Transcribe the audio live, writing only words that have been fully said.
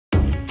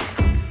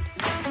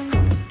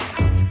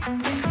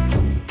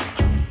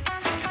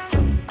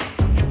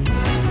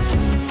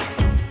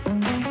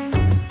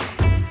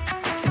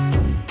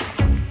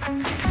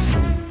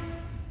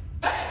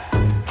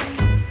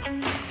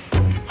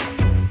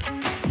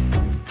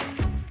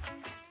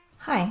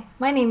Hi,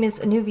 my name is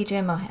Anu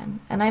Vijay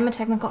Mohan, and I'm a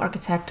technical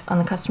architect on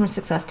the customer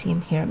success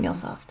team here at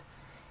MuleSoft.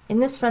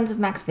 In this Friends of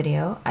Max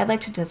video, I'd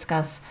like to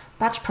discuss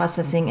batch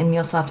processing in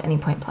MuleSoft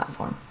Anypoint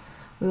Platform.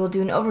 We will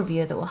do an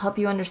overview that will help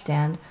you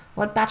understand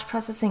what batch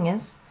processing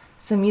is,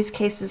 some use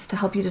cases to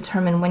help you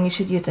determine when you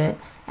should use it,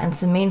 and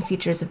some main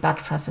features of batch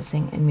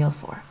processing in Mule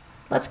 4.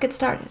 Let's get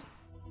started.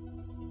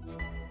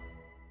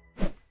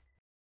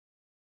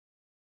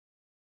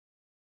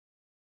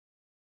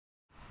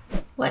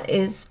 What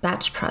is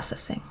batch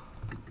processing?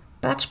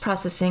 Batch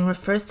processing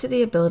refers to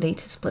the ability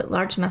to split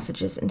large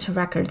messages into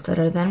records that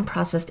are then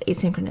processed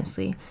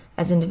asynchronously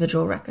as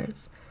individual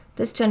records.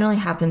 This generally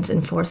happens in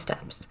 4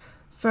 steps.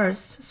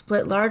 First,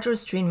 split large or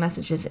stream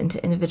messages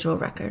into individual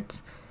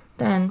records.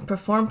 Then,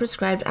 perform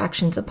prescribed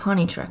actions upon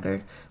each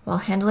record while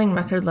handling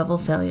record-level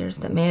failures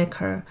that may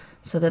occur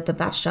so that the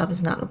batch job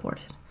is not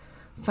aborted.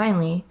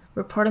 Finally,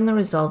 report on the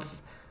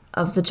results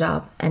of the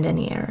job and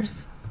any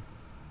errors.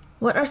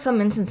 What are some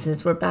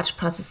instances where batch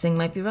processing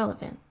might be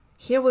relevant?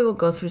 Here we will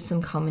go through some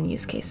common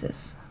use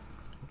cases.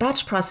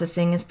 Batch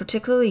processing is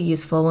particularly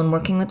useful when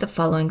working with the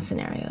following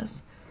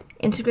scenarios: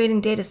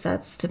 integrating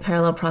datasets to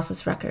parallel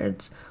process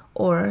records,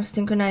 or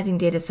synchronizing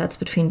datasets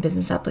between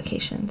business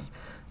applications.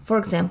 For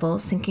example,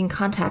 syncing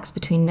contacts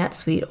between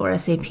NetSuite or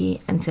SAP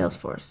and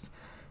Salesforce.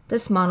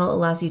 This model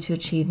allows you to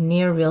achieve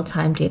near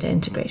real-time data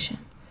integration.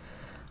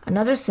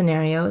 Another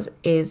scenario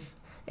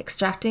is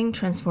extracting,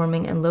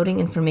 transforming, and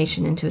loading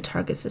information into a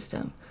target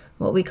system,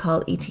 what we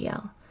call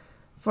ETL.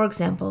 For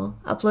example,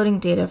 uploading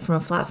data from a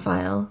flat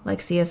file, like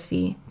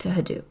CSV, to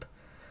Hadoop.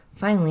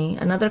 Finally,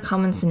 another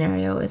common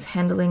scenario is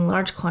handling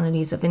large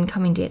quantities of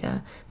incoming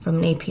data from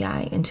an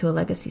API into a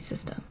legacy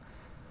system.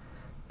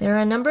 There are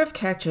a number of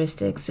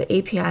characteristics that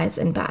APIs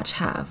and batch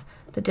have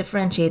that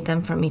differentiate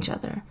them from each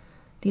other.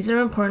 These are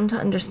important to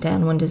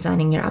understand when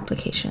designing your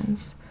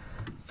applications.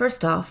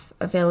 First off,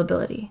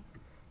 availability.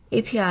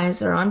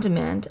 APIs are on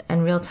demand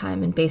and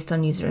real-time and based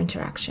on user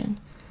interaction.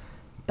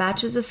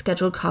 Batch is a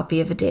scheduled copy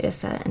of a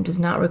dataset and does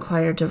not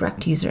require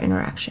direct user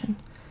interaction.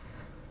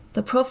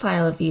 The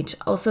profile of each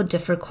also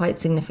differ quite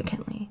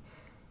significantly.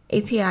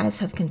 APIs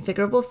have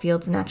configurable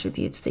fields and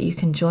attributes that you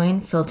can join,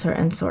 filter,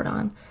 and sort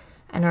on,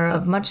 and are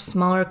of much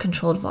smaller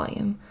controlled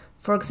volume,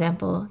 for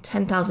example,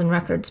 10,000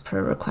 records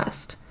per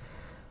request.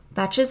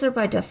 Batches are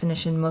by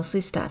definition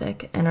mostly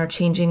static and are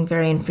changing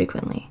very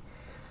infrequently.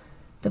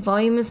 The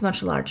volume is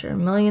much larger,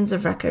 millions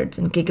of records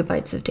and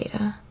gigabytes of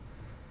data.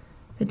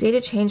 The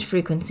data change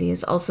frequency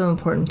is also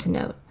important to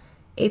note.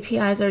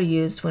 APIs are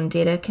used when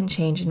data can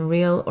change in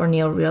real or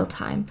near real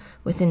time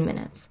within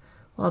minutes,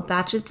 while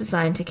batch is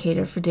designed to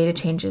cater for data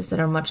changes that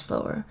are much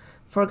slower,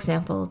 for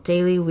example,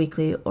 daily,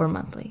 weekly, or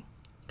monthly.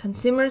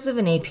 Consumers of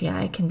an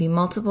API can be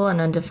multiple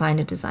and undefined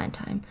at design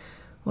time,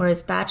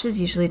 whereas batch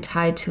is usually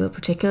tied to a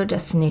particular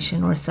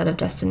destination or a set of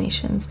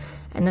destinations,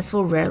 and this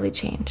will rarely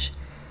change.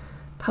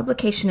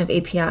 Publication of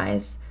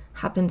APIs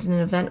happens in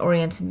an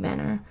event-oriented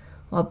manner,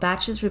 while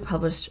batch is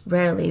republished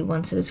rarely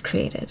once it is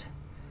created.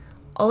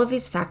 All of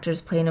these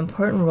factors play an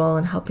important role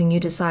in helping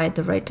you decide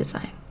the right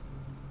design.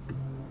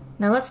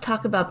 Now let's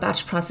talk about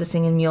batch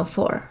processing in Mule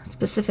 4,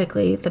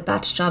 specifically the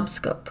batch job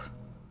scope.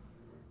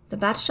 The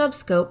batch job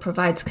scope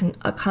provides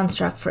a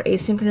construct for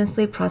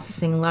asynchronously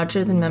processing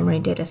larger-than-memory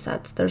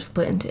datasets that are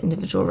split into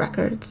individual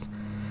records.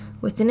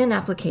 Within an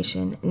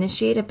application,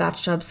 initiate a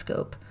batch job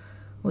scope,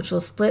 which will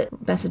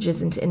split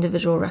messages into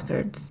individual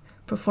records,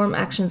 perform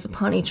actions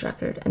upon each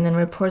record, and then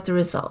report the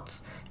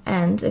results,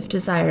 and, if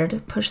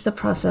desired, push the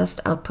processed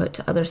output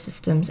to other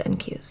systems and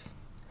queues.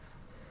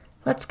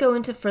 Let's go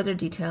into further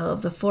detail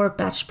of the 4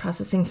 batch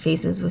processing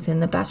phases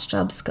within the batch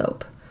job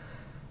scope.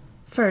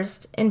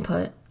 First,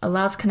 input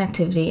allows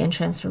connectivity and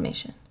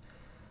transformation.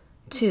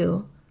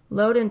 2.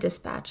 Load and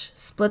dispatch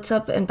splits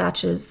up and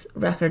batches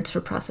records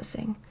for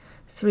processing.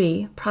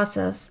 3.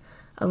 Process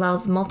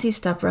allows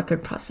multi-step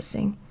record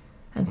processing.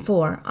 And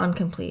 4.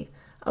 OnComplete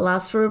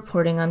allows for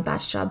reporting on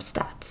batch job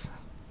stats.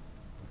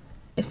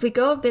 If we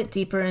go a bit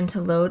deeper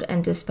into load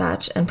and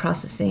dispatch and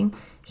processing,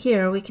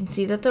 here we can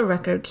see that the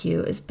record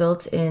queue is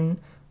built in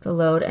the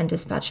load and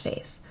dispatch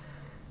phase.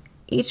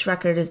 Each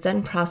record is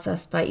then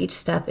processed by each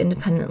step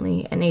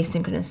independently and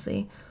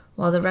asynchronously,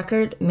 while the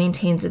record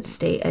maintains its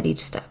state at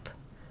each step.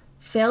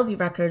 Failed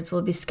records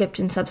will be skipped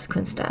in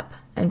subsequent step,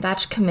 and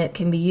batch commit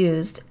can be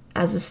used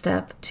as a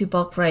step to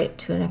bulk write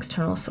to an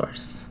external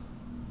source.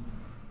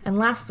 And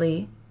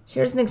lastly,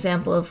 here's an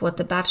example of what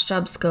the batch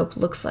job scope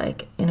looks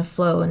like in a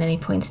flow in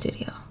Anypoint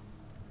Studio.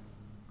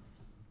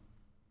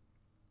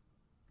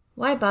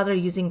 Why bother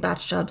using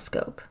batch job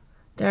scope?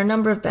 There are a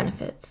number of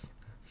benefits.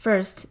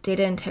 First,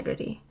 data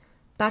integrity.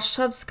 Batch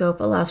job scope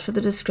allows for the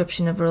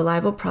description of a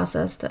reliable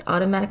process that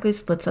automatically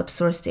splits up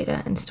source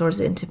data and stores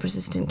it into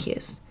persistent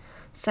queues.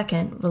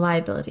 Second,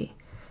 reliability.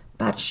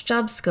 Batch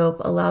job scope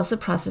allows the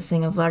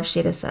processing of large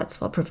data sets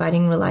while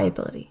providing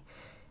reliability.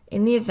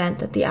 In the event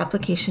that the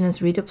application is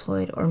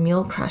redeployed or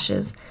Mule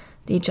crashes,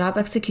 the job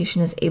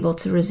execution is able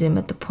to resume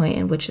at the point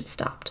in which it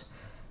stopped.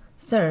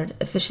 Third,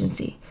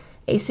 efficiency.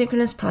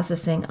 Asynchronous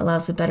processing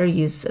allows a better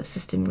use of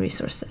system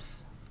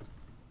resources.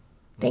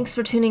 Thanks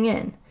for tuning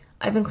in.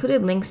 I've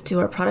included links to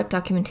our product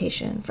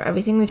documentation for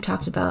everything we've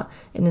talked about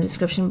in the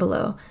description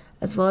below,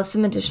 as well as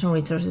some additional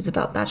resources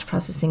about batch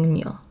processing in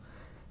Mule.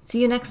 See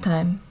you next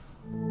time.